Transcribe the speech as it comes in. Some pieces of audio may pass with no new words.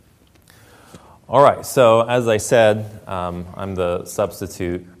All right, so as I said, I'm the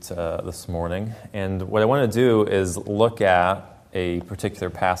substitute this morning, and what I want to do is look at a particular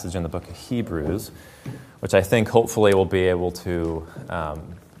passage in the book of Hebrews, which I think hopefully we'll be able to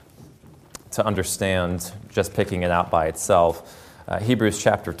understand just picking it out by itself. Hebrews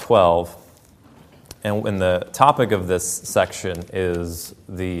chapter 12, and when the topic of this section is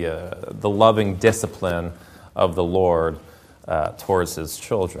the loving discipline of the Lord towards His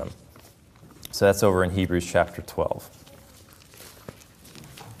children. So that's over in Hebrews chapter 12.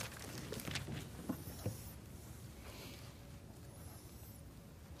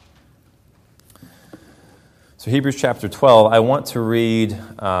 So Hebrews chapter 12, I want to read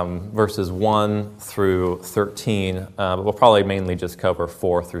verses 1 through 13, but we'll probably mainly just cover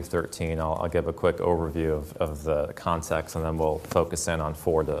 4 through 13. I'll give a quick overview of the context, and then we'll focus in on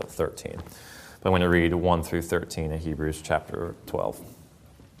 4 to 13. But I'm going to read 1 through 13 in Hebrews chapter 12.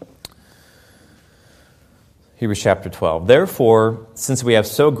 Hebrews chapter 12. Therefore, since we have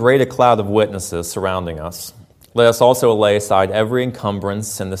so great a cloud of witnesses surrounding us, let us also lay aside every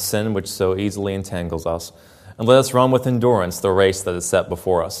encumbrance and the sin which so easily entangles us, and let us run with endurance the race that is set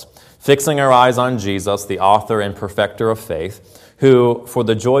before us, fixing our eyes on Jesus, the author and perfecter of faith, who, for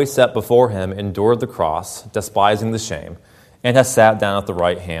the joy set before him, endured the cross, despising the shame, and has sat down at the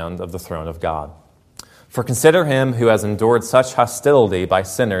right hand of the throne of God. For consider him who has endured such hostility by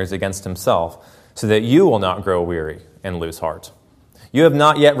sinners against himself, so that you will not grow weary and lose heart. You have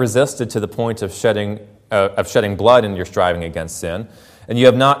not yet resisted to the point of shedding blood in your striving against sin, and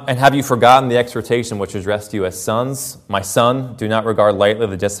have you forgotten the exhortation which addressed you as sons? My son, do not regard lightly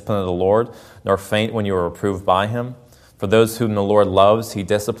the discipline of the Lord, nor faint when you are reproved by him. For those whom the Lord loves, he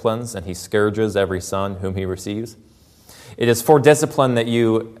disciplines, and he scourges every son whom he receives. It is for discipline that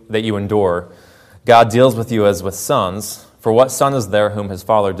you endure. God deals with you as with sons. For what son is there whom his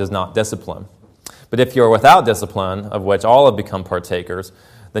father does not discipline? But if you are without discipline, of which all have become partakers,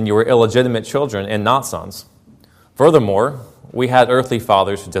 then you are illegitimate children and not sons. Furthermore, we had earthly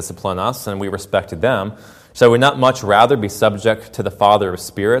fathers who disciplined us, and we respected them. Shall we not much rather be subject to the Father of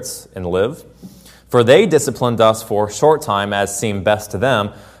spirits and live? For they disciplined us for a short time as seemed best to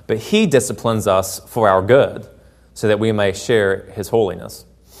them, but he disciplines us for our good, so that we may share his holiness.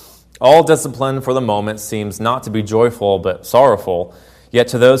 All discipline for the moment seems not to be joyful but sorrowful, yet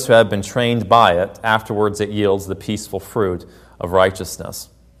to those who have been trained by it, afterwards it yields the peaceful fruit of righteousness.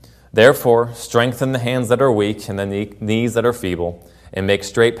 Therefore, strengthen the hands that are weak and the knees that are feeble, and make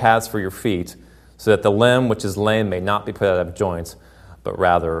straight paths for your feet, so that the limb which is lame may not be put out of joint, but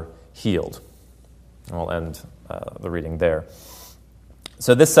rather healed. And we'll end the reading there.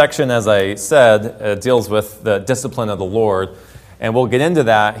 So this section, as I said, deals with the discipline of the Lord, and we'll get into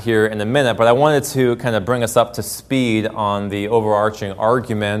that here in a minute, but I wanted to kind of bring us up to speed on the overarching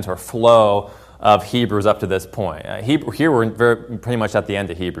argument or flow of Hebrews up to this point. Here we're pretty much at the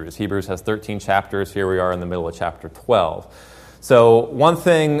end of Hebrews. Hebrews has 13 chapters. Here we are in the middle of chapter 12. So one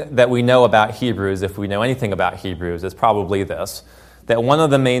thing that we know about Hebrews, if we know anything about Hebrews, is probably this, that one of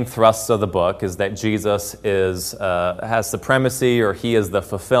the main thrusts of the book is that Jesus has supremacy, or he is the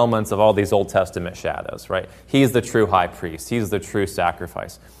fulfillment of all these Old Testament shadows, right? He's the true high priest. He's the true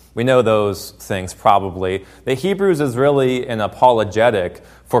sacrifice. We know those things probably. The Hebrews is really an apologetic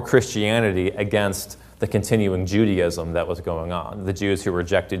for Christianity against the continuing Judaism that was going on, the Jews who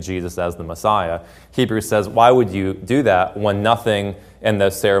rejected Jesus as the Messiah. Hebrews says, why would you do that when nothing in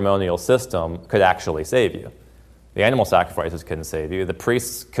the ceremonial system could actually save you? The animal sacrifices couldn't save you. The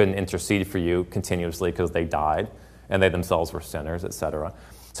priests couldn't intercede for you continuously because they died, and they themselves were sinners, etc.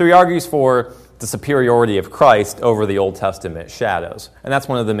 So he argues for the superiority of Christ over the Old Testament shadows. And that's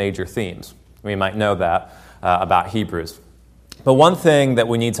one of the major themes. We might know that about Hebrews. But one thing that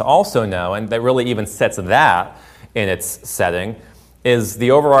we need to also know, and that really even sets that in its setting, is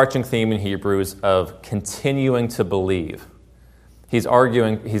the overarching theme in Hebrews of continuing to believe. He's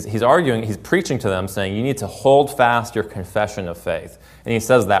preaching to them, saying, you need to hold fast your confession of faith. And he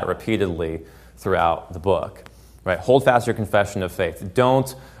says that repeatedly throughout the book. Right? Hold fast your confession of faith.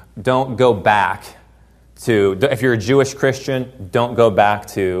 Don't go back to, if you're a Jewish Christian, don't go back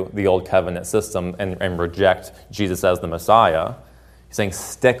to the old covenant system and reject Jesus as the Messiah. He's saying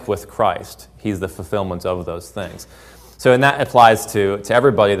stick with Christ. He's the fulfillment of those things. So and that applies to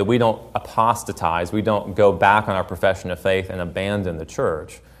everybody, that we don't apostatize, we don't go back on our profession of faith and abandon the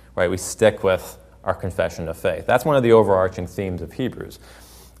church. Right? We stick with our confession of faith. That's one of the overarching themes of Hebrews.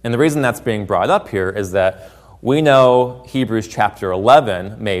 And the reason that's being brought up here is that We know Hebrews chapter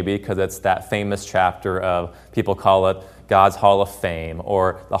 11, maybe, because it's that famous chapter of, people call it God's Hall of Fame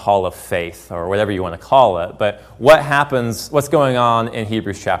or the Hall of Faith or whatever you want to call it. But what's going on in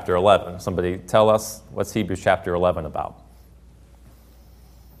Hebrews chapter 11? Somebody tell us, what's Hebrews chapter 11 about?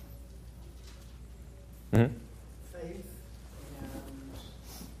 Mm-hmm. Faith, and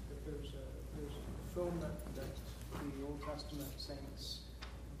there's a fulfillment that the Old Testament saints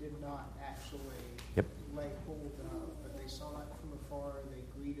did not actually lay hold of, but they saw it from afar, they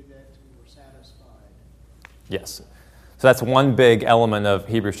greeted it, and were satisfied. Yes. So that's one big element of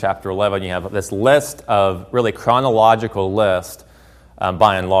Hebrews chapter 11. You have this list of, really chronological list,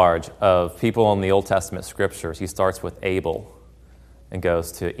 by and large, of people in the Old Testament scriptures. He starts with Abel and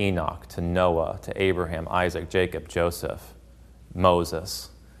goes to Enoch, to Noah, to Abraham, Isaac, Jacob, Joseph, Moses,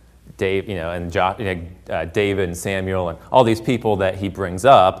 David and Samuel, and all these people that he brings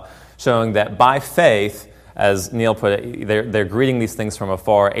up, showing that by faith, as Neil put it, they're greeting these things from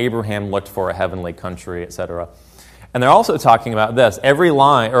afar. Abraham looked for a heavenly country, etc. And they're also talking about this. Every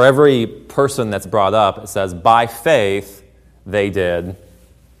line, or every person that's brought up, it says, by faith, they did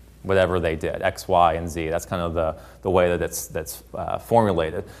whatever they did, X, Y, and Z. That's kind of the way that that's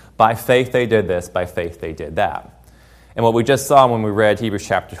formulated. By faith, they did this. By faith, they did that. And what we just saw when we read Hebrews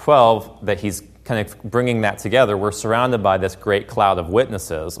chapter 12, that he's kind of bringing that together. We're surrounded by this great cloud of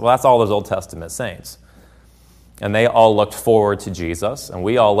witnesses. Well, that's all those Old Testament saints. And they all looked forward to Jesus, and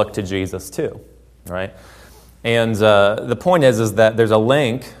we all look to Jesus too, right? And the point is that there's a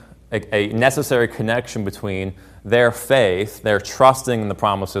link, a necessary connection between their faith, their trusting in the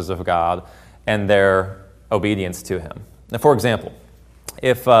promises of God, and their obedience to Him. Now, for example,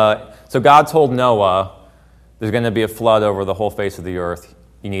 so God told Noah, there's going to be a flood over the whole face of the earth,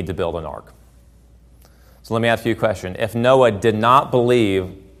 you need to build an ark. So let me ask you a question. If Noah did not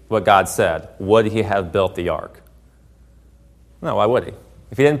believe what God said, would he have built the ark? No, why would he?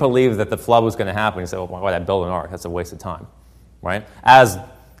 If he didn't believe that the flood was going to happen, he said, well, why would I build an ark? That's a waste of time, right? As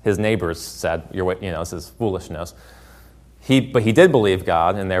his neighbors said, this is foolishness. But he did believe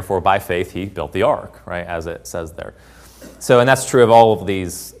God, and therefore by faith he built the ark, right, as it says there. So, and that's true of all of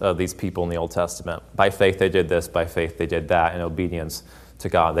these people in the Old Testament. By faith they did this, by faith they did that, in obedience to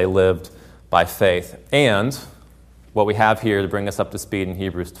God. They lived by faith. And what we have here to bring us up to speed in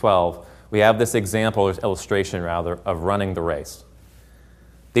Hebrews 12, we have this example, or illustration rather, of running the race.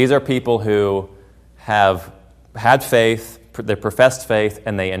 These are people who have had faith, they professed faith,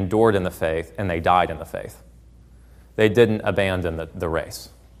 and they endured in the faith, and they died in the faith. They didn't abandon the race.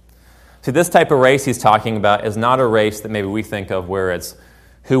 See, this type of race he's talking about is not a race that maybe we think of where it's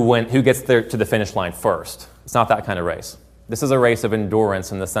who gets there to the finish line first. It's not that kind of race. This is a race of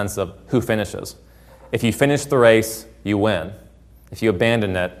endurance in the sense of who finishes. If you finish the race, you win. If you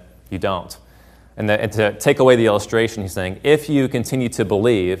abandon it, you don't. And to take away the illustration, he's saying, if you continue to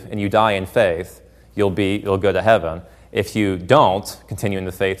believe and you die in faith, you'll go to heaven. If you don't continue in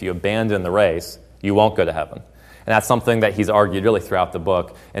the faith, you abandon the race, you won't go to heaven. And that's something that he's argued really throughout the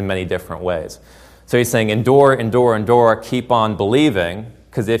book in many different ways. So he's saying, endure, endure, endure, keep on believing,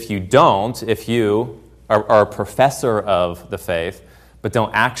 because if you are a professor of the faith, but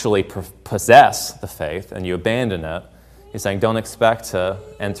don't actually possess the faith and you abandon it, he's saying, don't expect to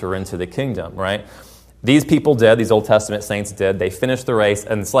enter into the kingdom, right? These people did, these Old Testament saints did. They finished the race,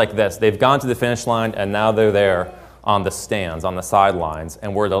 and it's like this. They've gone to the finish line, and now they're there on the stands, on the sidelines,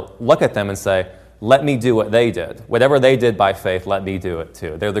 and we're to look at them and say, let me do what they did. Whatever they did by faith, let me do it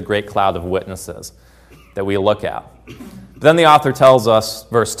too. They're the great cloud of witnesses that we look at. But then the author tells us,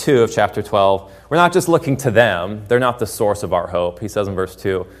 verse 2 of chapter 12, we're not just looking to them. They're not the source of our hope. He says in verse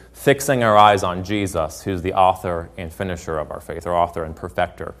 2, fixing our eyes on Jesus, who's the author and finisher of our faith, or author and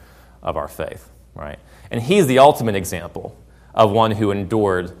perfecter of our faith, right? And he's the ultimate example of one who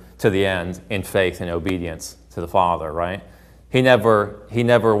endured to the end in faith and obedience to the Father, right? He never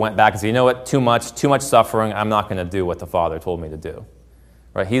went back and said, you know what, too much suffering, I'm not going to do what the Father told me to do.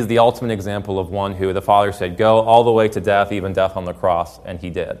 Right? He's the ultimate example of one who the Father said, go all the way to death, even death on the cross, and he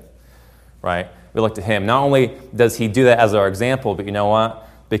did. Right? We look to him. Not only does he do that as our example, but you know what?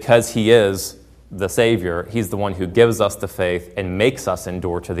 Because he is the Savior, he's the one who gives us the faith and makes us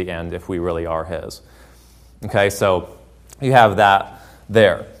endure to the end if we really are his. Okay, so you have that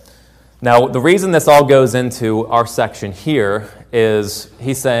there. Now, the reason this all goes into our section here is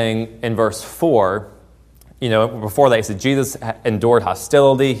he's saying in verse 4, before that he said Jesus endured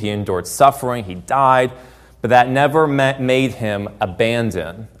hostility, he endured suffering, he died, but that never made him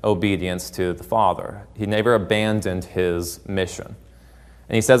abandon obedience to the Father. He never abandoned his mission.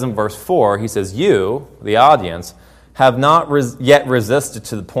 And he says in verse 4, he says, you, the audience, have not yet resisted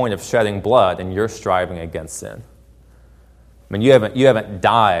to the point of shedding blood, and you're striving against sin. I mean, you haven't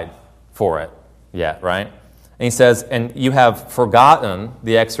died for it yet, right? And he says, and you have forgotten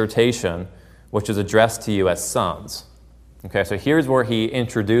the exhortation which is addressed to you as sons. Okay, so here's where he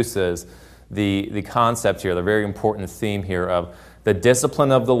introduces the concept here, the very important theme here of the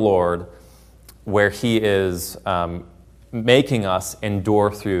discipline of the Lord, where he is making us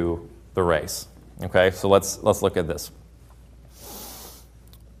endure through the race. Okay, so let's look at this.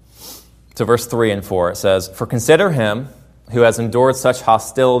 So verse 3 and 4, it says, "For consider him who has endured such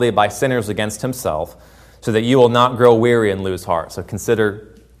hostility by sinners against himself, so that you will not grow weary and lose heart." So consider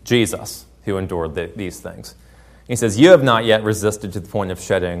Jesus who endured these things. He says, "You have not yet resisted to the point of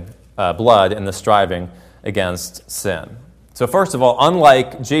shedding blood in the striving against sin." So first of all,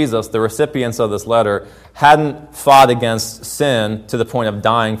 unlike Jesus, the recipients of this letter hadn't fought against sin to the point of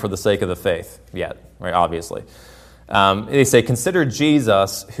dying for the sake of the faith yet, right? Obviously. They say, consider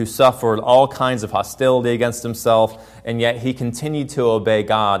Jesus who suffered all kinds of hostility against himself, and yet he continued to obey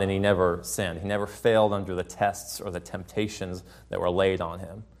God and he never sinned. He never failed under the tests or the temptations that were laid on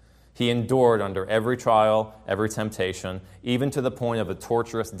him. He endured under every trial, every temptation, even to the point of a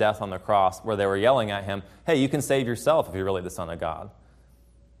torturous death on the cross where they were yelling at him, "Hey, you can save yourself if you're really the Son of God."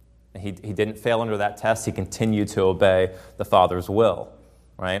 And he didn't fail under that test. He continued to obey the Father's will,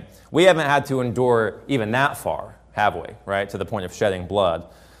 right? We haven't had to endure even that far, have we, right, to the point of shedding blood.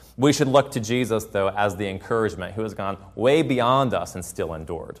 We should look to Jesus, though, as the encouragement, who has gone way beyond us and still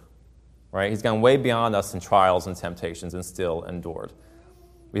endured, right? He's gone way beyond us in trials and temptations and still endured.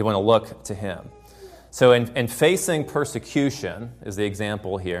 We want to look to him. So in facing persecution, is the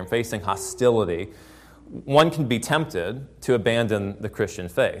example here, in facing hostility, one can be tempted to abandon the Christian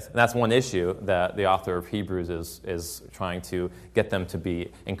faith. And that's one issue that the author of Hebrews is trying to get them to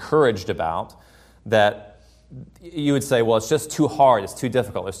be encouraged about, that you would say, well, it's just too hard, it's too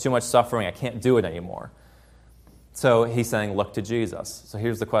difficult, there's too much suffering, I can't do it anymore. So he's saying, look to Jesus. So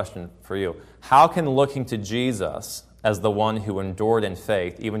here's the question for you. How can looking to Jesus as the one who endured in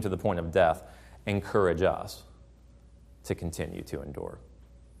faith, even to the point of death, encourage us to continue to endure?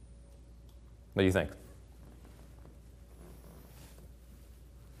 What do you think?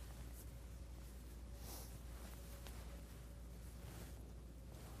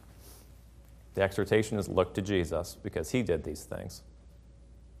 The exhortation is look to Jesus because he did these things.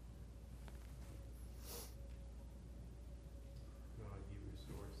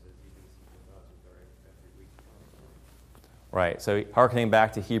 Right, so hearkening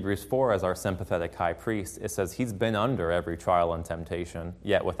back to Hebrews 4 as our sympathetic high priest, it says he's been under every trial and temptation,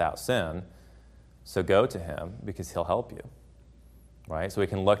 yet without sin. So go to him because he'll help you. Right, so we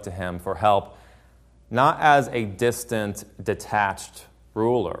can look to him for help, not as a distant, detached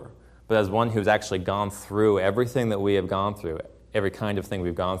ruler, but as one who's actually gone through everything that we have gone through, every kind of thing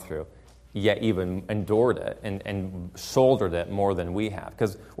we've gone through, yet even endured it and shouldered it more than we have.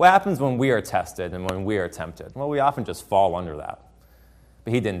 Because what happens when we are tested and when we are tempted? Well, we often just fall under that.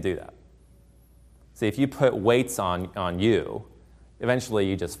 But he didn't do that. See, if you put weights on you, eventually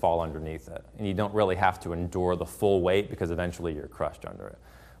you just fall underneath it. And you don't really have to endure the full weight because eventually you're crushed under it.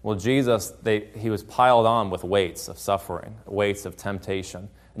 Well, Jesus, he was piled on with weights of suffering, weights of temptation,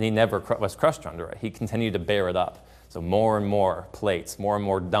 and he never was crushed under it. He continued to bear it up. So more and more plates, more and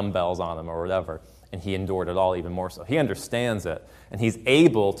more dumbbells on him or whatever, and he endured it all even more so. He understands it, and he's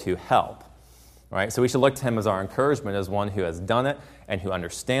able to help. Right? So we should look to him as our encouragement, as one who has done it and who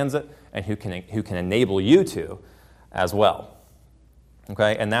understands it and who can enable you to as well.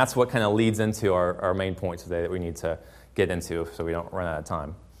 Okay? And that's what kind of leads into our main point today that we need to get into so we don't run out of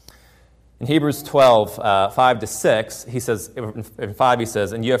time. In Hebrews 12, 5-6, he says, in 5 he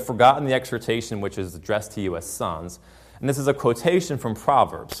says, "And you have forgotten the exhortation which is addressed to you as sons." And this is a quotation from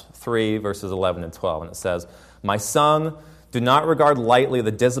Proverbs 3, verses 11 and 12. And it says, "My son, do not regard lightly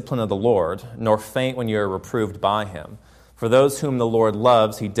the discipline of the Lord, nor faint when you are reproved by him. For those whom the Lord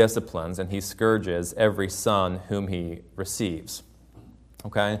loves, he disciplines, and he scourges every son whom he receives."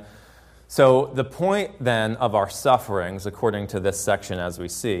 Okay? So the point then of our sufferings, according to this section as we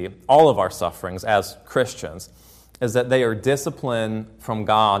see, all of our sufferings as Christians, is that they are discipline from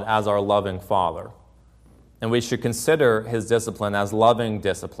God as our loving Father. And we should consider his discipline as loving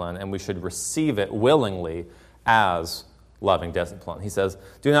discipline, and we should receive it willingly as loving discipline. He says,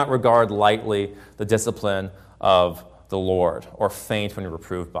 "Do not regard lightly the discipline of the Lord, or faint when you're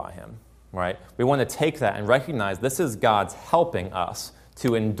reproved by him." Right? We want to take that and recognize this is God's helping us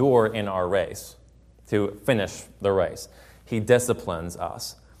to endure in our race, to finish the race. He disciplines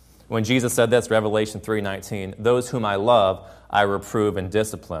us. When Jesus said this, Revelation 3:19, "Those whom I love, I reprove and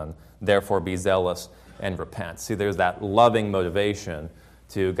discipline. Therefore be zealous and repent. See, there's that loving motivation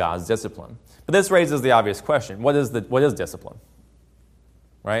to God's discipline. But this raises the obvious question: what is discipline?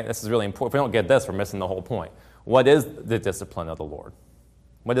 Right? This is really important. If we don't get this, we're missing the whole point. What is the discipline of the Lord?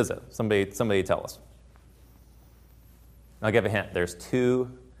 What is it? Somebody tell us. I'll give a hint. There's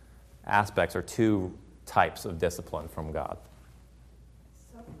two aspects or two types of discipline from God.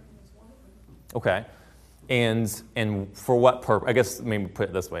 Suffering is one of them. Okay. And for what purpose? I guess maybe put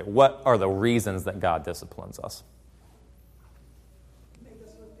it this way. What are the reasons that God disciplines us? Make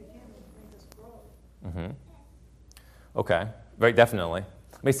us look to Him and make us grow. Mm-hmm. Okay. Very definitely.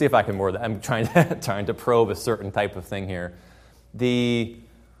 Let me see if I can word that. I'm trying to probe a certain type of thing here.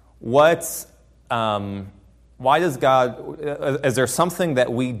 Why does God, is there something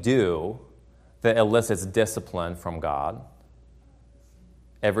that we do that elicits discipline from God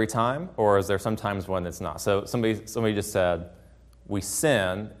every time? Or is there some times when it's not? So somebody just said, we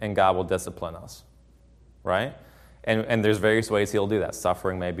sin and God will discipline us, right? And there's various ways He'll do that.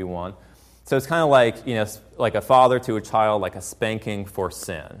 Suffering may be one. So it's kind of like a father to a child, like a spanking for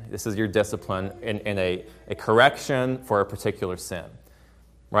sin. This is your discipline in a correction for a particular sin,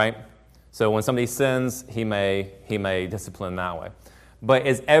 right? So when somebody sins, he may discipline that way. But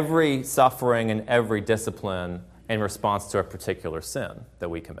is every suffering and every discipline in response to a particular sin that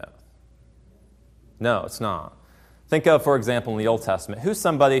we commit? No, it's not. Think of, for example, in the Old Testament, who's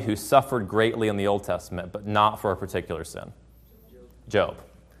somebody who suffered greatly in the Old Testament, but not for a particular sin? Job.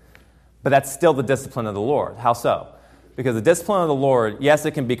 But that's still the discipline of the Lord. How so? Because the discipline of the Lord, yes,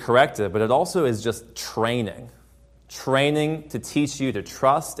 it can be corrective, but it also is just training. Training to teach you to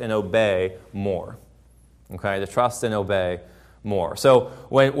trust and obey more. Okay, to trust and obey more. So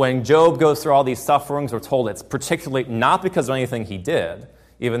when Job goes through all these sufferings, we're told it's particularly not because of anything he did,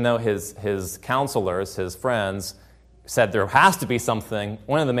 even though his counselors, his friends, said there has to be something.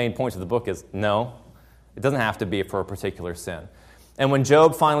 One of the main points of the book is no, it doesn't have to be for a particular sin. And when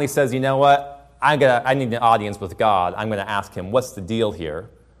Job finally says, you know what, I need an audience with God, I'm going to ask Him, what's the deal here?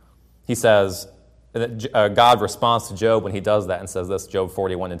 He says, God responds to Job when he does that and says this, Job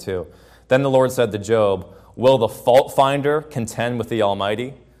 41:2. Then the Lord said to Job, will the fault finder contend with the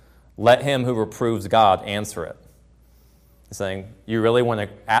Almighty? Let him who reproves God answer it. He's saying, you really want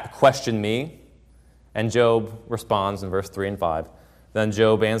to question me? And Job responds in verse 3 and 5. Then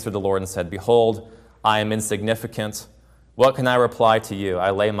Job answered the Lord and said, behold, I am insignificant. What can I reply to you?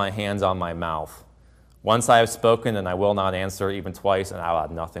 I lay my hands on my mouth. Once I have spoken, and I will not answer, even twice, and I'll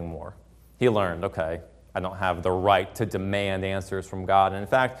add nothing more. He learned, okay, I don't have the right to demand answers from God. And in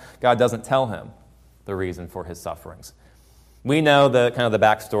fact, God doesn't tell him the reason for his sufferings. We know the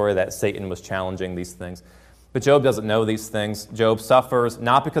backstory that Satan was challenging these things. But Job doesn't know these things. Job suffers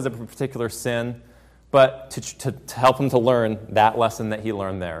not because of a particular sin, but to help him to learn that lesson that he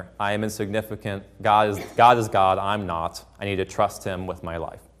learned there. I am insignificant. God is God. I'm not. I need to trust Him with my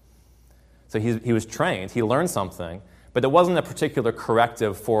life. So he was trained. He learned something, but it wasn't a particular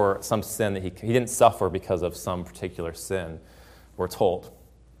corrective for some sin that he didn't suffer because of some particular sin, we're told.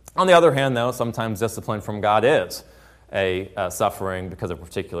 On the other hand, though, sometimes discipline from God is a suffering because of a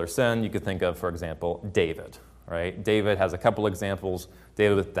particular sin. You could think of, for example, David. Right? David has a couple examples.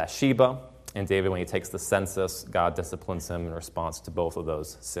 David with Bathsheba, and David, when he takes the census, God disciplines him in response to both of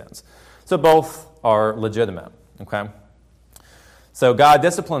those sins. So both are legitimate, okay? So God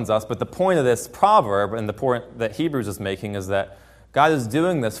disciplines us, but the point of this proverb and the point that Hebrews is making is that God is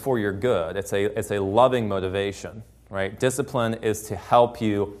doing this for your good. It's a loving motivation, right? Discipline is to help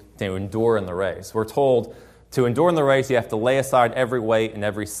you to endure in the race. We're told to endure in the race, you have to lay aside every weight and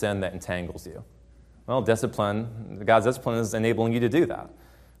every sin that entangles you. Well, God's discipline is enabling you to do that.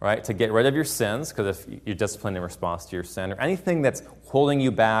 Right, to get rid of your sins, because if you're disciplined in response to your sin, or anything that's holding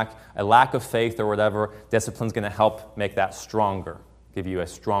you back, a lack of faith or whatever, discipline's going to help make that stronger, give you a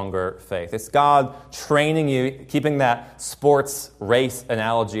stronger faith. It's God training you, keeping that sports race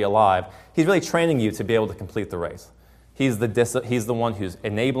analogy alive. He's really training you to be able to complete the race. He's the one who's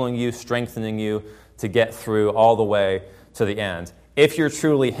enabling you, strengthening you to get through all the way to the end. If you're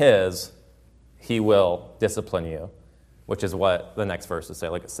truly His, He will discipline you, which is what the next verses say,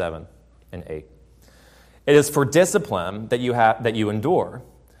 like at 7 and 8. It is for discipline that you endure.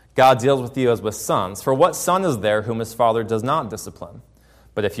 God deals with you as with sons. For what son is there whom his father does not discipline?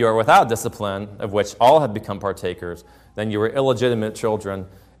 But if you are without discipline, of which all have become partakers, then you are illegitimate children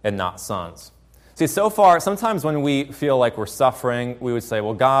and not sons. See, so far, sometimes when we feel like we're suffering, we would say,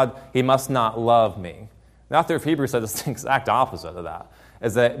 well, God, He must not love me. The author of Hebrews said the exact opposite of that,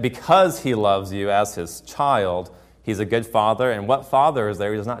 is that because He loves you as His child, He's a good father, and what father is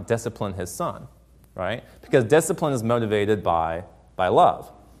there who does not discipline his son, right? Because discipline is motivated by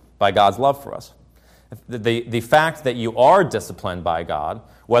love, by God's love for us. The fact that you are disciplined by God,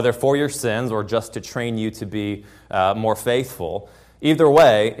 whether for your sins or just to train you to be more faithful, either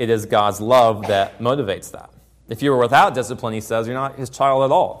way, it is God's love that motivates that. If you were without discipline, he says, you're not his child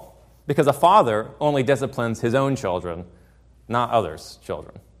at all. Because a father only disciplines his own children, not others'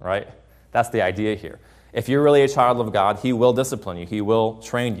 children, right? That's the idea here. If you're really a child of God, he will discipline you. He will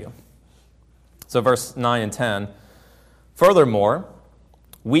train you. So verse 9 and 10, furthermore,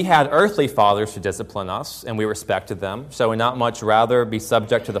 we had earthly fathers to discipline us, and we respected them. Shall we not much rather be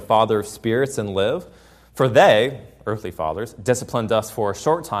subject to the Father of spirits and live? For they, earthly fathers, disciplined us for a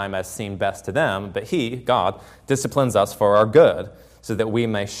short time as seemed best to them, but he, God, disciplines us for our good, so that we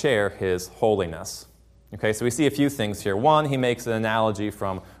may share his holiness. Okay, so we see a few things here. One, he makes an analogy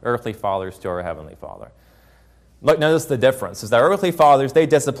from earthly fathers to our heavenly Father. Look, notice the difference. Is that earthly fathers, they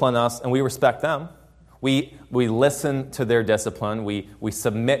discipline us, and we respect them. We listen to their discipline. We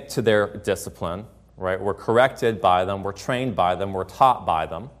submit to their discipline, right? We're corrected by them. We're trained by them. We're taught by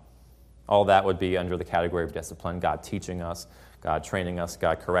them. All that would be under the category of discipline, God teaching us, God training us,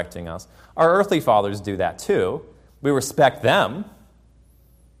 God correcting us. Our earthly fathers do that too. We respect them.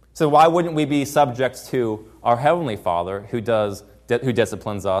 So why wouldn't we be subject to our heavenly Father who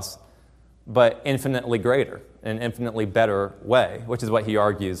disciplines us, but infinitely greater, in an infinitely better way, which is what he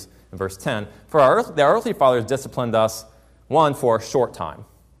argues in verse 10. For the earthly fathers disciplined us, one, for a short time,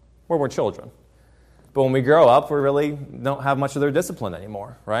 where we're children. But when we grow up, we really don't have much of their discipline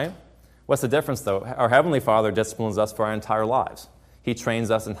anymore, right? What's the difference, though? Our heavenly Father disciplines us for our entire lives. He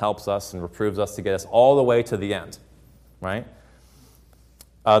trains us and helps us and reproves us to get us all the way to the end, right?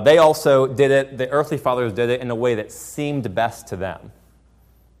 They also did it, the earthly fathers did it in a way that seemed best to them.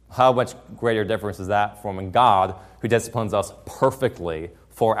 How much greater difference is that from God, who disciplines us perfectly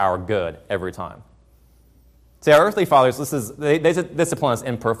for our good every time? See, our earthly fathers, they discipline us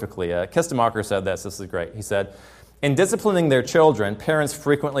imperfectly. Kistemacher said this is great. He said, in disciplining their children, parents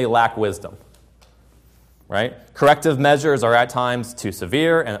frequently lack wisdom. Right? Corrective measures are at times too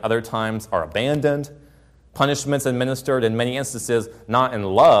severe and other times are abandoned. Punishments administered in many instances not in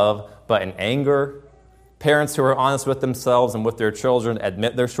love, but in anger. Parents who are honest with themselves and with their children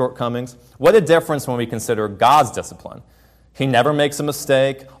admit their shortcomings. What a difference when we consider God's discipline. He never makes a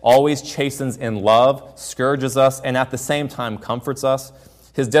mistake, always chastens in love, scourges us, and at the same time comforts us.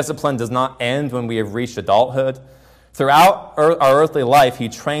 His discipline does not end when we have reached adulthood. Throughout our earthly life, he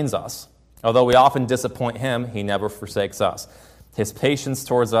trains us. Although we often disappoint him, he never forsakes us. His patience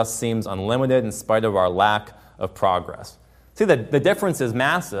towards us seems unlimited in spite of our lack of progress. See, the difference is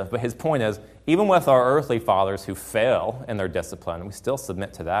massive, but his point is, even with our earthly fathers who fail in their discipline, we still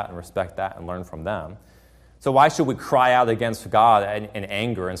submit to that and respect that and learn from them. So why should we cry out against God in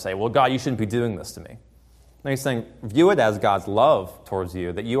anger and say, well, God, you shouldn't be doing this to me? No, he's saying, view it as God's love towards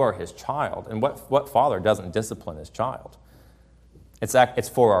you, that you are his child. And what father doesn't discipline his child? It's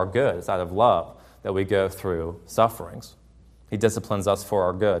for our good. It's out of love that we go through sufferings. He disciplines us for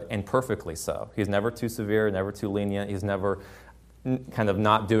our good, and perfectly so. He's never too severe, never too lenient. He's never kind of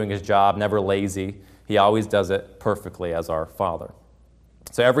not doing his job, never lazy. He always does it perfectly as our Father.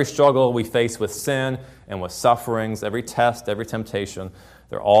 So every struggle we face with sin and with sufferings, every test, every temptation,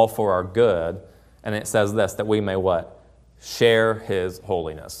 they're all for our good. And it says this, that we may what? Share his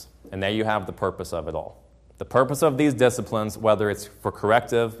holiness. And there you have the purpose of it all. The purpose of these disciplines, whether it's for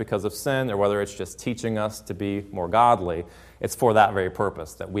corrective because of sin or whether it's just teaching us to be more godly, it's for that very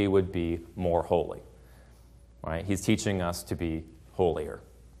purpose, that we would be more holy. Right? He's teaching us to be holier.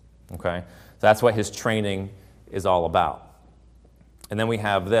 Okay? So that's what his training is all about. And then we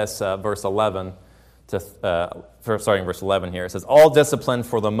have this, verse 11, starting verse 11 here. It says, all discipline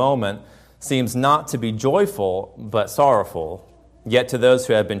for the moment seems not to be joyful, but sorrowful. Yet to those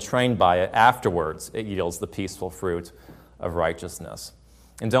who have been trained by it, afterwards it yields the peaceful fruit of righteousness.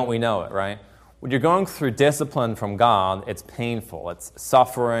 And don't we know it, right? When you're going through discipline from God, it's painful. It's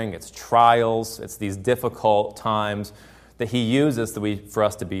suffering, it's trials, it's these difficult times that he uses for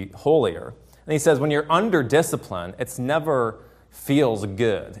us to be holier. And he says when you're under discipline, it never feels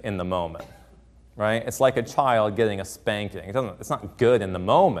good in the moment. Right? It's like a child getting a spanking. It's not good in the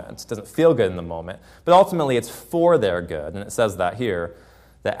moment. It doesn't feel good in the moment. But ultimately, it's for their good. And it says that here,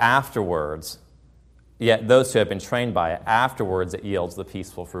 that afterwards, yet those who have been trained by it, afterwards it yields the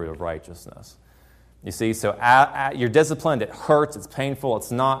peaceful fruit of righteousness. You see, so you're disciplined. It hurts. It's painful.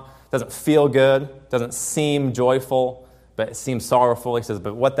 Doesn't feel good. Doesn't seem joyful, but it seems sorrowful. He says,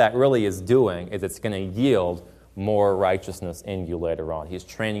 but what that really is doing is it's going to yield more righteousness in you later on. He's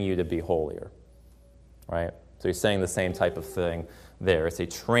training you to be holier. Right? So he's saying the same type of thing there. It's a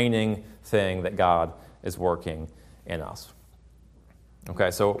training thing that God is working in us.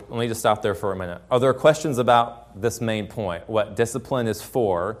 Okay, so let me just stop there for a minute. Are there questions about this main point? What discipline is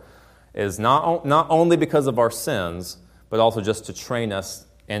for is not only because of our sins, but also just to train us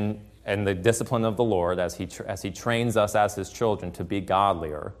in the discipline of the Lord as He trains us as His children to be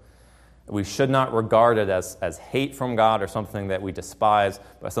godlier. We should not regard it as hate from God or something that we despise,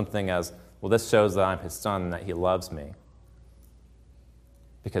 but something as, well, this shows that I'm His son and that He loves me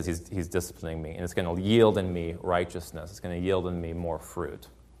because He's disciplining me, and it's going to yield in me righteousness. It's going to yield in me more fruit.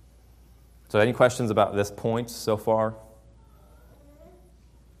 So any questions about this point so far?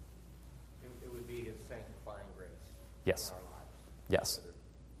 It would be His sanctifying grace Yes. in our lives. Yes. To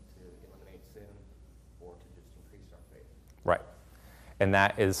eliminate sin or to just increase our faith. Right. And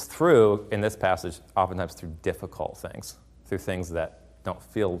that is through, in this passage, oftentimes through difficult things, through things that don't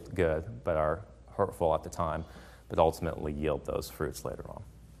feel good but are hurtful at the time, but ultimately yield those fruits later on.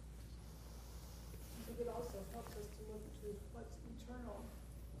 I think it also helps us to look to what's eternal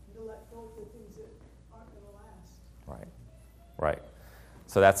and to let go of the things that aren't going to last. Right.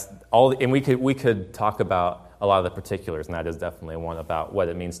 So that's all, and we could talk about a lot of the particulars, and that is definitely one about what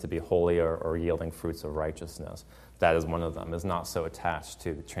it means to be holy or yielding fruits of righteousness. That is one of them, is not so attached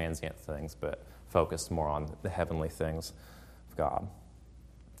to the transient things, but focused more on the heavenly things of God.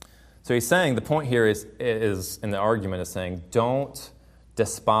 So he's saying, the point here is in the argument is saying, don't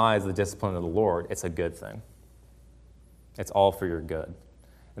despise the discipline of the Lord. It's a good thing. It's all for your good.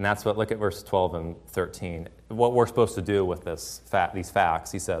 And that's what, look at verse 12 and 13. What we're supposed to do with these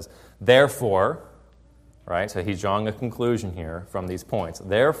facts. He says, therefore, right? So he's drawing a conclusion here from these points.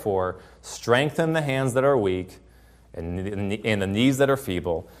 Therefore, strengthen the hands that are weak and the knees that are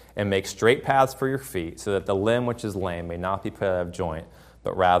feeble, and make straight paths for your feet, so that the limb which is lame may not be put out of joint,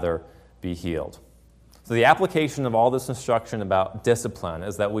 but rather be healed. So the application of all this instruction about discipline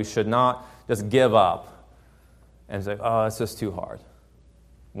is that we should not just give up and say, oh, it's just too hard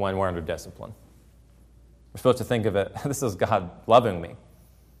when we're under discipline. We're supposed to think of it, this is God loving me.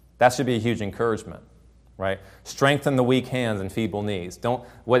 That should be a huge encouragement, right? Strengthen the weak hands and feeble knees. Don't,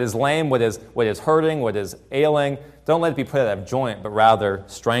 what is lame, what is hurting, what is ailing, don't let it be put out of joint, but rather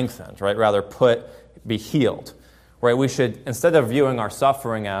strengthened, right? Rather be healed. Right, we should, instead of viewing our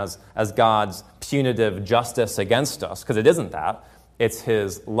suffering as God's punitive justice against us, because it isn't that, it's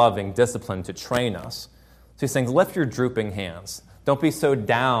His loving discipline to train us. So he's saying, lift your drooping hands. Don't be so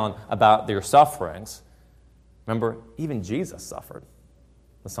down about your sufferings. Remember, even Jesus suffered.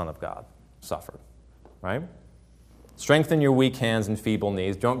 The Son of God suffered, right? Strengthen your weak hands and feeble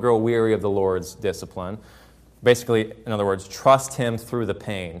knees. Don't grow weary of the Lord's discipline. Basically, in other words, trust Him through the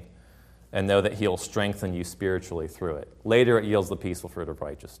pain, and know that He'll strengthen you spiritually through it. Later, it yields the peaceful fruit of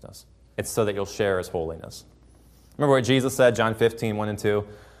righteousness. It's so that you'll share His holiness. Remember what Jesus said, John 15, 1 and 2?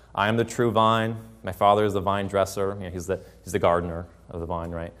 I am the true vine. My Father is the vine dresser. You know, he's the gardener of the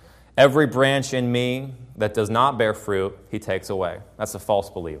vine, right? Every branch in me that does not bear fruit, He takes away. That's a false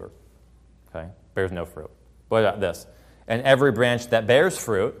believer. Okay? Bears no fruit. What about this? And every branch that bears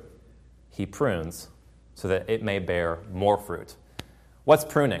fruit, He prunes so that it may bear more fruit. What's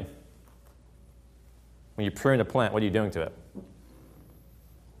pruning? When you prune a plant, what are you doing to it?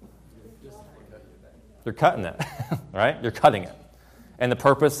 You're cutting it, right? You're cutting it. And the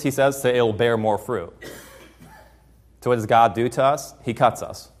purpose, he says, that it will bear more fruit. So what does God do to us? He cuts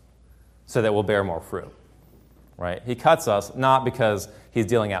us so that we'll bear more fruit, right? He cuts us not because He's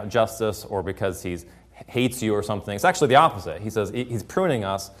dealing out justice or because He hates you or something. It's actually the opposite. He says He's pruning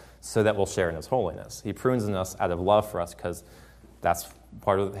us so that we'll share in His holiness. He prunes in us out of love for us because that's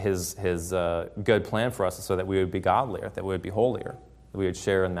part of His good plan for us, so that we would be godlier, that we would be holier, that we would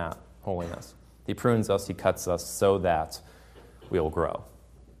share in that holiness. He prunes us, He cuts us so that we'll grow.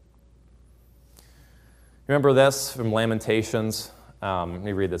 Remember this from Lamentations? Let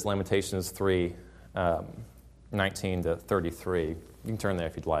me read this. Lamentations 3, 19 to 33. You can turn there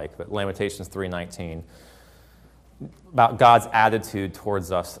if you'd like, but Lamentations 3:19. About God's attitude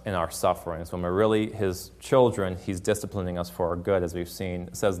towards us in our sufferings. When we're really His children, He's disciplining us for our good, as we've seen.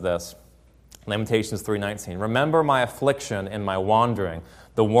 It says this, Lamentations 3:19. Remember my affliction and my wandering,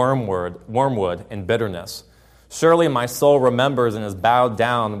 the wormwood and bitterness. Surely my soul remembers and is bowed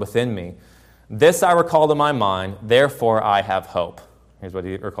down within me. This I recall to my mind, therefore I have hope. Here's what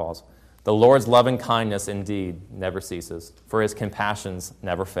he recalls. The Lord's loving kindness indeed never ceases, for His compassions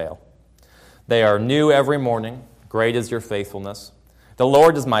never fail. They are new every morning. Great is your faithfulness. The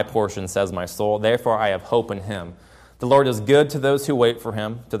Lord is my portion, says my soul. Therefore I have hope in Him. The Lord is good to those who wait for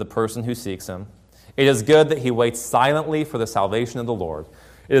Him, to the person who seeks Him. It is good that he waits silently for the salvation of the Lord.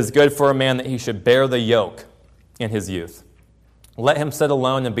 It is good for a man that he should bear the yoke in his youth. Let him sit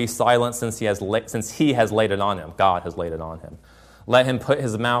alone and be silent, since he has laid it on him. God has laid it on him. Let him put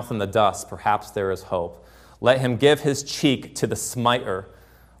his mouth in the dust, perhaps there is hope. Let him give his cheek to the smiter.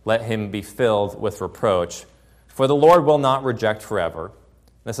 Let him be filled with reproach. For the Lord will not reject forever.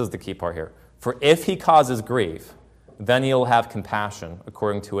 This is the key part here. For if he causes grief, then he will have compassion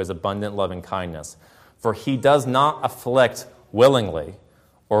according to his abundant loving kindness. For he does not afflict willingly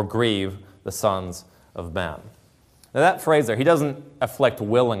or grieve the sons of men. Now that phrase there, he doesn't afflict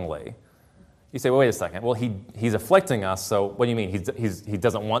willingly. You say, well, wait a second. Well, he's afflicting us, so what do you mean? He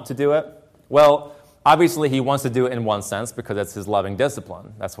doesn't want to do it? Well, obviously he wants to do it in one sense because it's his loving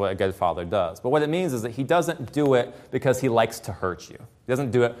discipline. That's what a good father does. But what it means is that he doesn't do it because he likes to hurt you. He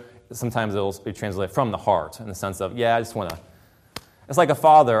doesn't do it, sometimes it'll be translated from the heart in the sense of, I just want to. It's like a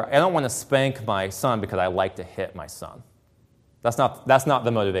father, I don't want to spank my son because I like to hit my son. That's not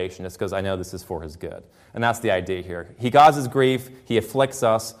the motivation. It's because I know this is for his good. And that's the idea here. He causes grief, he afflicts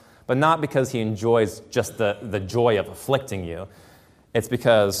us, but not because he enjoys just the joy of afflicting you. It's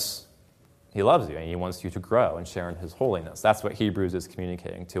because he loves you and he wants you to grow and share in his holiness. That's what Hebrews is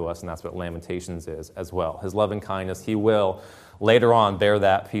communicating to us, and that's what Lamentations is as well. His loving kindness, he will later on bear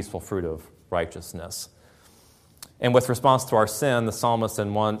that peaceful fruit of righteousness. And with response to our sin, the psalmist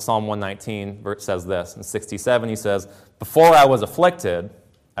in Psalm 119 says this. In 67, he says, "Before I was afflicted,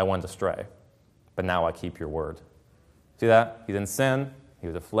 I went astray, but now I keep your word." See that? He didn't sin, he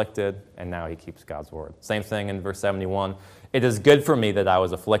was afflicted, and now he keeps God's word. Same thing in verse 71. "It is good for me that I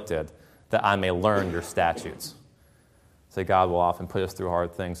was afflicted, that I may learn your statutes." So God will often put us through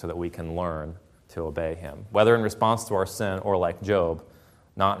hard things so that we can learn to obey him, whether in response to our sin or like Job,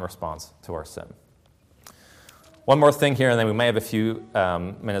 not in response to our sin. One more thing here, and then we may have a few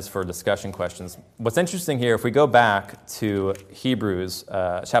minutes for discussion questions. What's interesting here, if we go back to Hebrews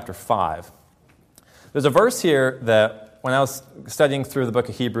chapter 5, there's a verse here that when I was studying through the book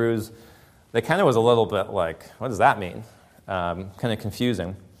of Hebrews, that kind of was a little bit like, what does that mean? Kind of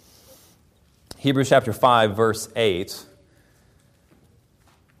confusing. Hebrews chapter 5, verse 8.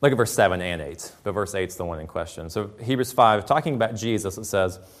 Look at verse 7 and 8, but verse 8 is the one in question. So Hebrews 5, talking about Jesus, it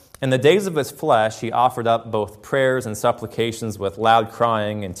says, "In the days of his flesh, he offered up both prayers and supplications with loud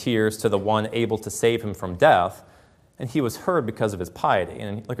crying and tears to the one able to save him from death, and he was heard because of his piety."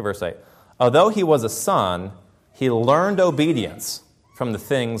 And look at verse 8. "Although he was a son, he learned obedience from the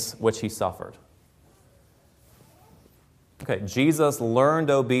things which he suffered." Okay, Jesus learned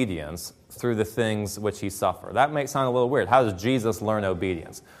obedience through the things which he suffered. That may sound a little weird. How does Jesus learn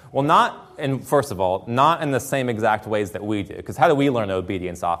obedience? Well, first of all, not in the same exact ways that we do. Because how do we learn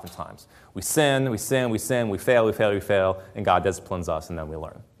obedience oftentimes? We sin, we fail, and God disciplines us, and then we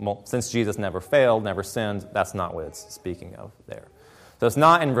learn. Well, since Jesus never failed, never sinned, that's not what it's speaking of there. So it's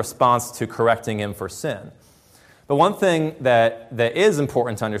not in response to correcting him for sin. But one thing that is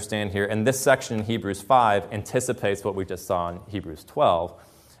important to understand here, and this section in Hebrews 5 anticipates what we just saw in Hebrews 12,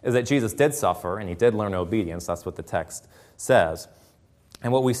 is that Jesus did suffer and he did learn obedience. That's what the text says.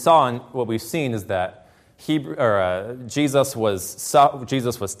 And what we saw and what we've seen is that Jesus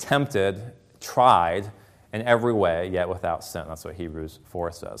was tempted, tried in every way, yet without sin. That's what Hebrews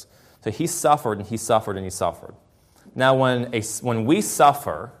 4 says. So he suffered and he suffered and he suffered. Now, when we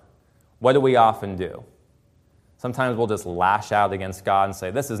suffer, what do we often do? Sometimes we'll just lash out against God and say,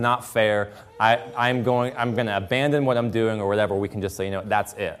 "This is not fair. I'm going to abandon what I'm doing," or whatever. We can just say,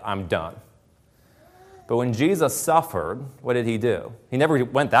 "That's it. I'm done." But when Jesus suffered, what did he do? He never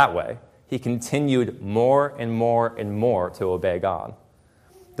went that way. He continued more and more and more to obey God.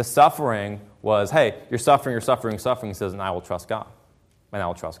 The suffering was, hey, you're suffering. He says, "And I will trust God. And I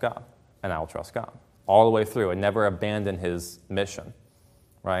will trust God. And I will trust God." All the way through, and never abandoned his mission,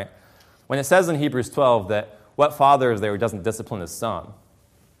 right? When it says in Hebrews 12 that what father is there who doesn't discipline his son?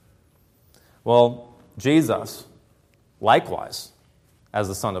 Well, Jesus, likewise, as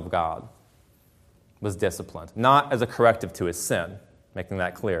the Son of God, was disciplined. Not as a corrective to his sin, making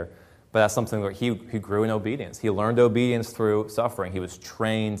that clear, but as something where he grew in obedience. He learned obedience through suffering. He was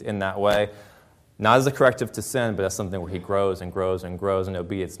trained in that way, not as a corrective to sin, but as something where he grows and grows and grows in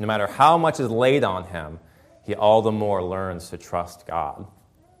obedience. No matter how much is laid on him, he all the more learns to trust God,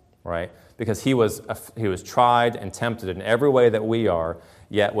 right? Because he was tried and tempted in every way that we are,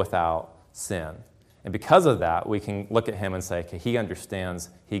 yet without sin. And because of that, we can look at him and say, okay, he understands,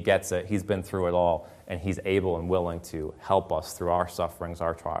 he gets it, he's been through it all, and he's able and willing to help us through our sufferings,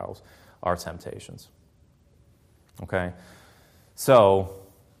 our trials, our temptations. Okay? So,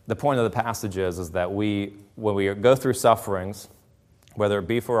 the point of the passage is that when we go through sufferings, whether it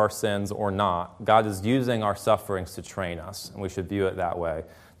be for our sins or not, God is using our sufferings to train us, and we should view it that way,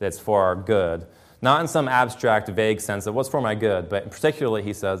 that it's for our good. Not in some abstract, vague sense of what's for my good, but particularly,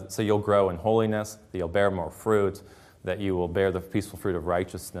 he says, so you'll grow in holiness, that you'll bear more fruit, that you will bear the peaceful fruit of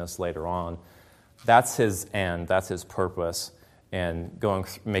righteousness later on. That's his end, that's his purpose in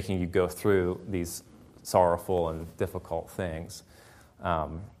making you go through these sorrowful and difficult things.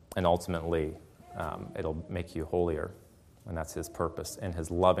 And ultimately, it'll make you holier. And that's his purpose and his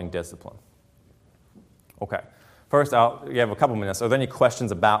loving discipline. Okay. First, you have a couple minutes. Are there any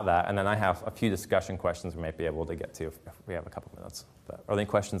questions about that? And then I have a few discussion questions we might be able to get to if we have a couple minutes. But are there any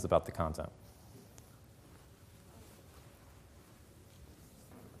questions about the content?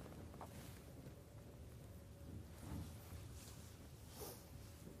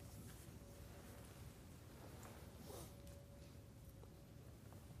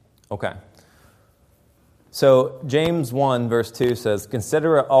 Okay. So James 1, verse 2 says,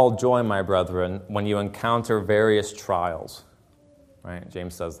 "Consider it all joy, my brethren, when you encounter various trials." Right?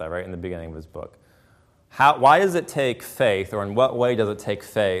 James says that right in the beginning of his book. Why does it take faith, or in what way does it take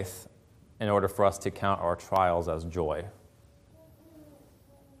faith in order for us to count our trials as joy?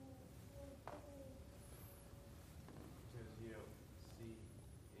 Because you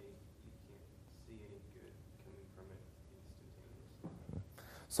can't see any good coming from it instantaneously.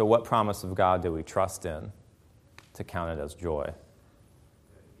 So what promise of God do we trust in to count it as joy? That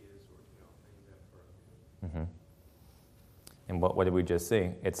he is working all things out for our good. And what did we just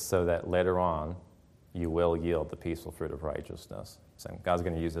see? It's so that later on you will yield the peaceful fruit of righteousness. So God's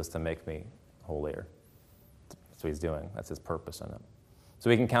going to use this to make me holier. That's what he's doing. That's his purpose in it. So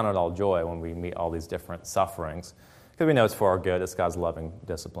we can count it all joy when we meet all these different sufferings, because we know it's for our good. It's God's loving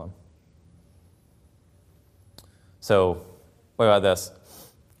discipline. So what about this?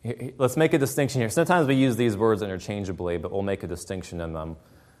 Let's make a distinction here. Sometimes we use these words interchangeably, but we'll make a distinction in them.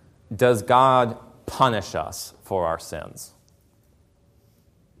 Does God punish us for our sins?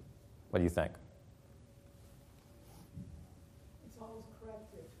 What do you think? It's always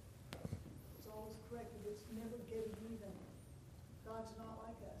corrected. It's always corrected. It's never getting even. God's not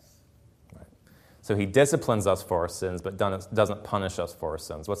like us. Right. So he disciplines us for our sins, but doesn't punish us for our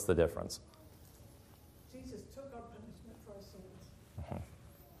sins. What's the difference? Jesus took our punishment for our sins.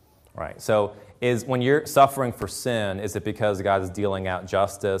 Right. So when you're suffering for sin, is it because God is dealing out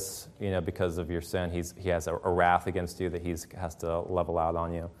justice, because of your sin? He has a wrath against you that he has to level out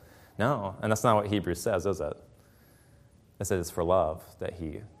on you? No. And that's not what Hebrews says, is it? It says it's for love that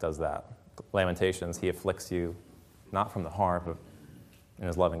he does that. Lamentations, he afflicts you not from the heart, but in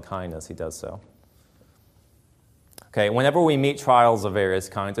his loving kindness, he does so. Okay, whenever we meet trials of various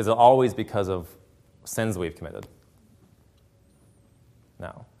kinds, is it always because of sins we've committed?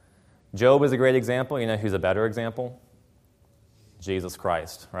 No. Job is a great example. You know who's a better example? Jesus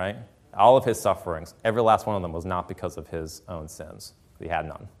Christ, right? All of his sufferings, every last one of them was not because of his own sins. He had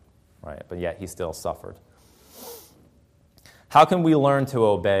none, right? But yet he still suffered. How can we learn to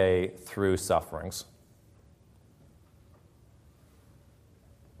obey through sufferings?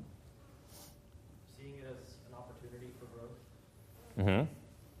 Seeing it as an opportunity for growth. Mm-hmm.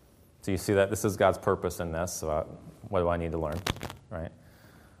 So you see that this is God's purpose in this. So what do I need to learn, right?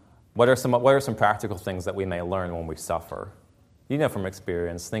 What are some practical things that we may learn when we suffer? From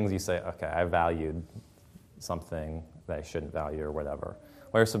experience, things you say, okay, I valued something that I shouldn't value or whatever.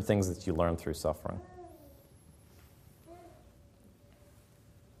 What are some things that you learn through suffering?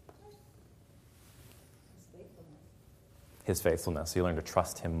 His faithfulness. You learn to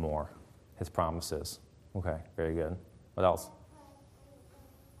trust him more. His promises. Okay, very good. What else?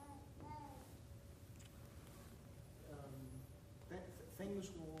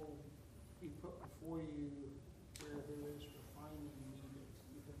 Things will be put before you where there is refining needed,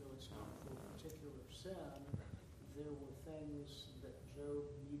 even though it's not for a particular sin. There were things that Job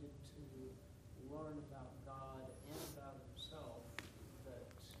needed to learn about God and about himself that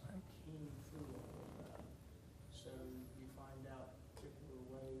came through all of that. So you find out particular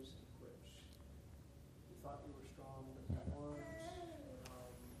ways in which you thought you were strong, but you weren't.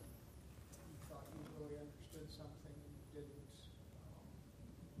 You thought you really understood something, you didn't.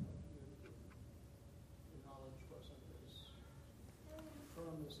 Your knowledge wasn't as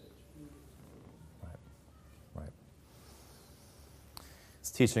firm as it needed to be. Right.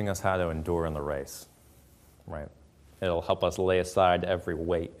 It's teaching us how to endure in the race, right? It'll help us lay aside every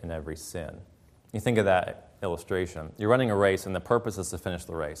weight and every sin. You think of that illustration. You're running a race, and the purpose is to finish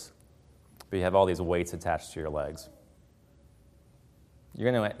the race. But you have all these weights attached to your legs.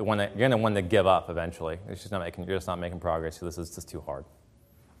 You're going to want to give up eventually. You're just not making progress. So this is just too hard.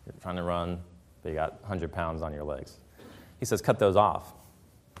 You're trying to run, but you got 100 pounds on your legs. He says, cut those off.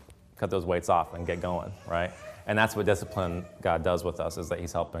 Cut those weights off and get going, right? And that's what discipline God does with us, is that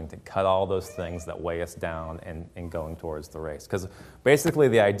he's helping to cut all those things that weigh us down in going towards the race. Because basically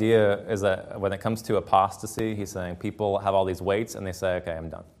the idea is that when it comes to apostasy, he's saying people have all these weights and they say, okay, I'm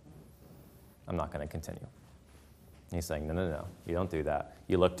done. I'm not going to continue. And he's saying, no, you don't do that.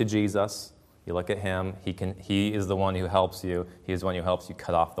 You look to Jesus. You look at him. He is the one who helps you. He is the one who helps you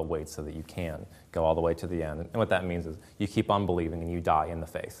cut off the weight so that you can go all the way to the end. And what that means is you keep on believing and you die in the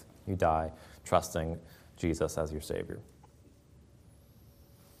faith. You die trusting Jesus as your Savior.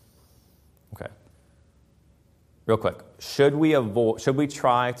 Okay. Real quick. Should we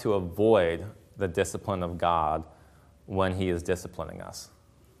try to avoid the discipline of God when he is disciplining us?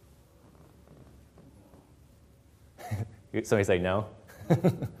 Somebody say no? You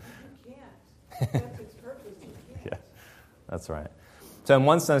can't. That's its purpose. You can't. Yeah, that's right. So in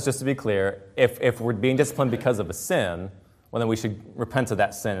one sense, just to be clear, if we're being disciplined because of a sin, well, then we should repent of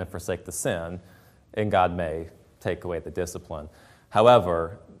that sin and forsake the sin, and God may take away the discipline.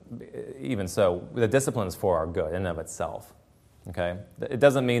 However, even so, the discipline is for our good in and of itself. Okay? It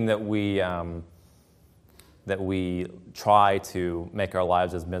doesn't mean that we try to make our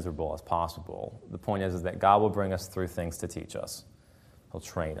lives as miserable as possible. The point is that God will bring us through things to teach us. He'll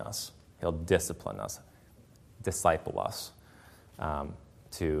train us. He'll discipline us, disciple us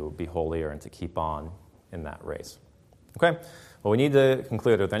to be holier and to keep on in that race. Okay? Well, we need to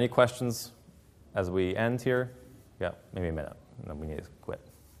conclude. Are there any questions as we end here? Yeah, maybe a minute, and then we need to quit.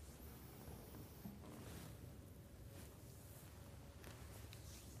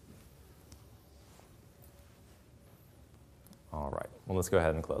 All right. Well, let's go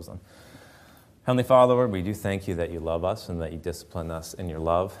ahead and close then. Heavenly Father, Lord, we do thank you that you love us and that you discipline us in your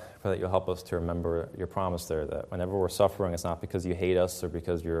love. Pray that you'll help us to remember your promise there, that whenever we're suffering, it's not because you hate us or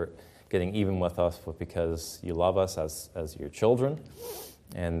because you're getting even with us, but because you love us as your children,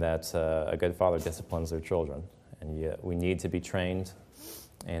 and that a good father disciplines their children. And yet we need to be trained,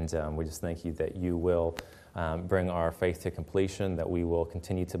 and we just thank you that you will bring our faith to completion, that we will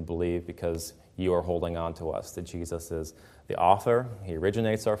continue to believe because you are holding on to us, that Jesus is the author. He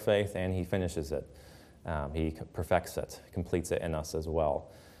originates our faith, and he finishes it. He perfects it, completes it in us as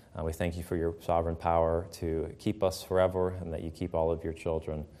well. We thank you for your sovereign power to keep us forever, and that you keep all of your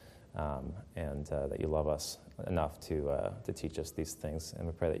children, and that you love us enough to teach us these things. And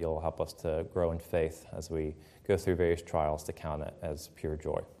we pray that you'll help us to grow in faith as we go through various trials, to count it as pure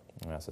joy. And